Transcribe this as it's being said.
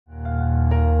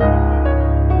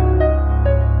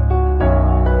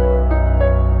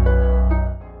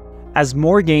As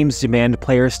more games demand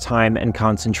players' time and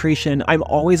concentration, I'm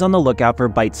always on the lookout for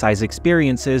bite-sized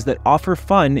experiences that offer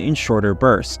fun in shorter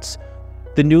bursts.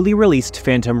 The newly released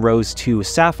Phantom Rose 2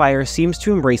 Sapphire seems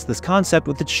to embrace this concept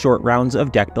with its short rounds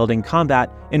of deck-building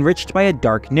combat, enriched by a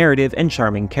dark narrative and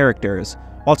charming characters.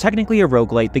 While technically a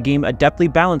roguelite, the game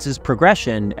adeptly balances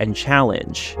progression and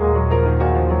challenge.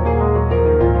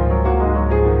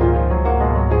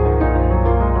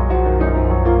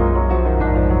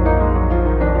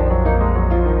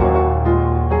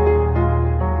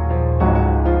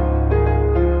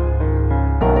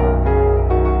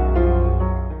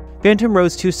 Phantom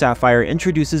Rose 2 Sapphire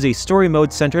introduces a story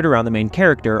mode centered around the main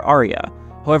character, Arya.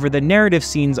 However, the narrative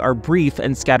scenes are brief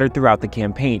and scattered throughout the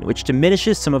campaign, which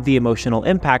diminishes some of the emotional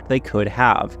impact they could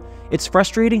have. It's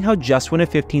frustrating how just when a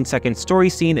 15-second story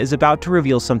scene is about to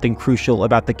reveal something crucial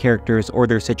about the characters or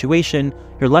their situation,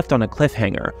 you're left on a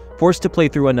cliffhanger, forced to play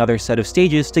through another set of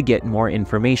stages to get more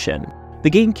information. The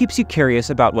game keeps you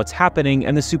curious about what's happening,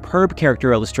 and the superb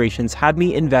character illustrations had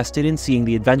me invested in seeing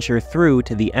the adventure through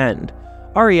to the end.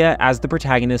 Arya, as the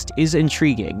protagonist, is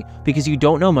intriguing, because you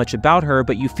don't know much about her,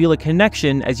 but you feel a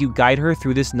connection as you guide her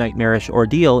through this nightmarish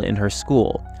ordeal in her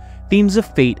school. Themes of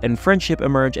fate and friendship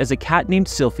emerge as a cat named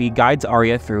Sylphie guides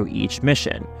Arya through each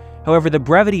mission. However, the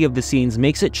brevity of the scenes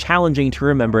makes it challenging to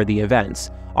remember the events,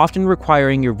 often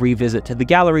requiring a revisit to the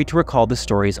gallery to recall the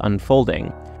story's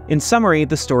unfolding. In summary,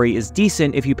 the story is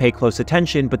decent if you pay close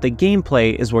attention, but the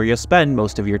gameplay is where you'll spend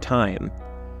most of your time.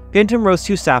 Phantom Rose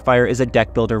 2 Sapphire is a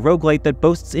deck-builder roguelite that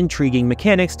boasts intriguing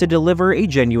mechanics to deliver a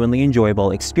genuinely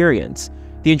enjoyable experience.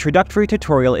 The introductory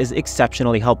tutorial is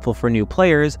exceptionally helpful for new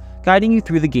players, guiding you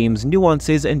through the game's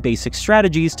nuances and basic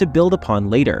strategies to build upon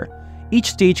later.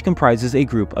 Each stage comprises a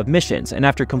group of missions, and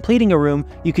after completing a room,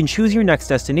 you can choose your next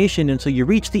destination until you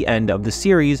reach the end of the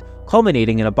series,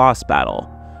 culminating in a boss battle.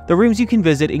 The rooms you can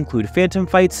visit include phantom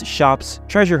fights, shops,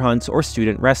 treasure hunts, or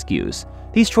student rescues.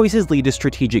 These choices lead to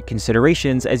strategic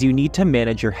considerations as you need to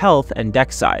manage your health and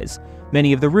deck size.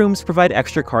 Many of the rooms provide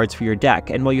extra cards for your deck,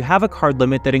 and while you have a card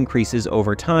limit that increases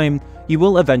over time, you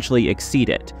will eventually exceed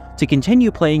it. To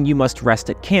continue playing, you must rest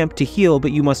at camp to heal,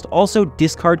 but you must also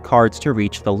discard cards to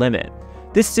reach the limit.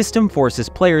 This system forces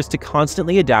players to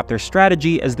constantly adapt their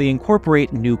strategy as they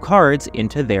incorporate new cards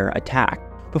into their attack.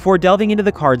 Before delving into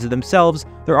the cards themselves,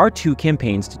 there are two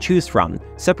campaigns to choose from,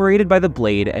 separated by the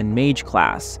Blade and Mage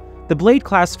class. The Blade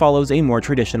class follows a more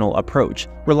traditional approach,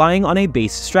 relying on a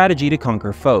base strategy to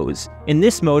conquer foes. In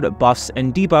this mode, buffs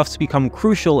and debuffs become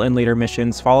crucial in later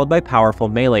missions, followed by powerful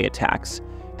melee attacks.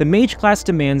 The Mage class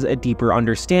demands a deeper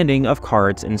understanding of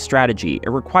cards and strategy. It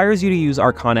requires you to use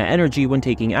Arcana energy when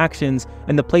taking actions,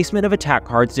 and the placement of attack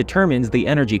cards determines the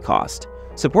energy cost.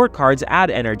 Support cards add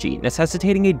energy,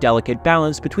 necessitating a delicate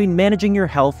balance between managing your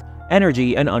health,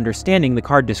 energy, and understanding the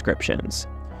card descriptions.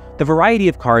 The variety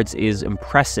of cards is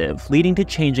impressive, leading to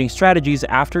changing strategies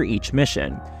after each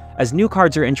mission. As new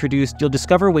cards are introduced, you'll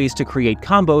discover ways to create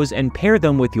combos and pair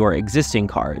them with your existing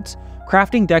cards.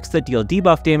 Crafting decks that deal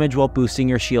debuff damage while boosting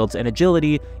your shields and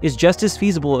agility is just as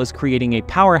feasible as creating a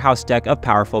powerhouse deck of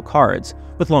powerful cards,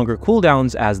 with longer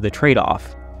cooldowns as the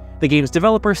trade-off. The game's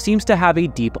developer seems to have a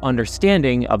deep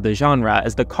understanding of the genre,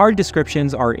 as the card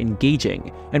descriptions are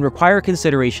engaging and require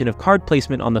consideration of card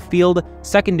placement on the field,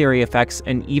 secondary effects,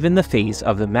 and even the phase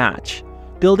of the match.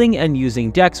 Building and using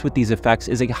decks with these effects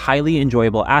is a highly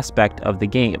enjoyable aspect of the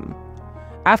game.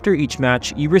 After each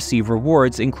match, you receive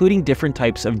rewards, including different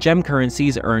types of gem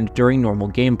currencies earned during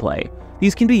normal gameplay.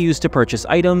 These can be used to purchase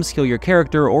items, heal your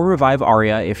character, or revive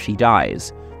Arya if she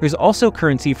dies. There's also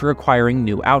currency for acquiring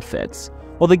new outfits.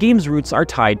 While the game's roots are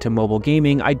tied to mobile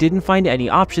gaming, I didn't find any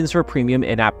options for premium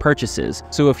in-app purchases,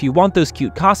 so if you want those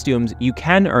cute costumes, you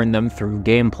can earn them through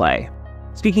gameplay.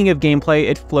 Speaking of gameplay,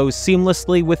 it flows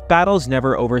seamlessly, with battles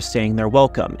never overstaying their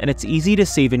welcome, and it's easy to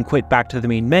save and quit back to the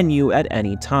main menu at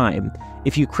any time.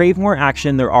 If you crave more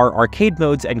action, there are arcade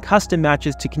modes and custom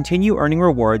matches to continue earning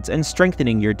rewards and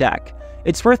strengthening your deck.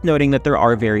 It's worth noting that there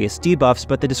are various debuffs,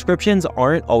 but the descriptions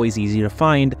aren't always easy to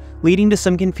find, leading to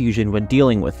some confusion when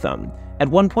dealing with them. At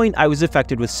one point, I was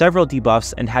affected with several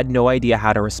debuffs and had no idea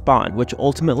how to respond, which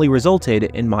ultimately resulted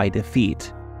in my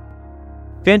defeat.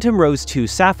 Phantom Rose 2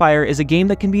 Sapphire is a game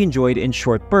that can be enjoyed in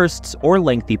short bursts or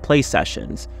lengthy play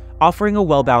sessions, offering a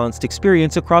well-balanced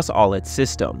experience across all its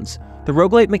systems. The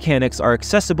roguelite mechanics are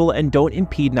accessible and don't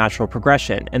impede natural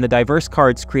progression, and the diverse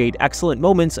cards create excellent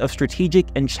moments of strategic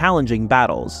and challenging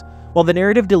battles. While the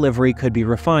narrative delivery could be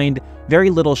refined, very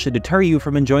little should deter you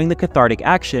from enjoying the cathartic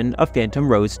action of Phantom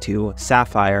Rose 2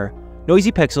 Sapphire.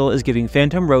 Noisy Pixel is giving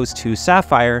Phantom Rose 2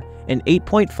 Sapphire an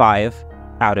 8.5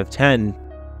 out of 10.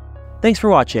 Thanks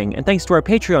for watching, and thanks to our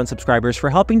Patreon subscribers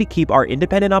for helping to keep our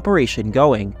independent operation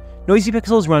going. Noisy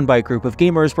Pixel is run by a group of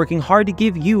gamers working hard to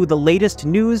give you the latest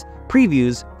news,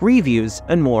 previews, reviews,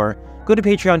 and more. Go to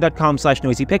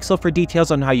patreon.com/noisypixel for details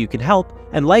on how you can help,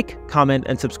 and like, comment,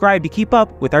 and subscribe to keep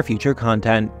up with our future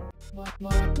content.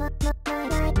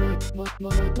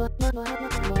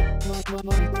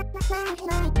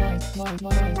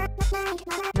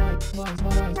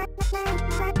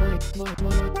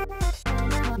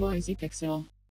 Noisy Pixel.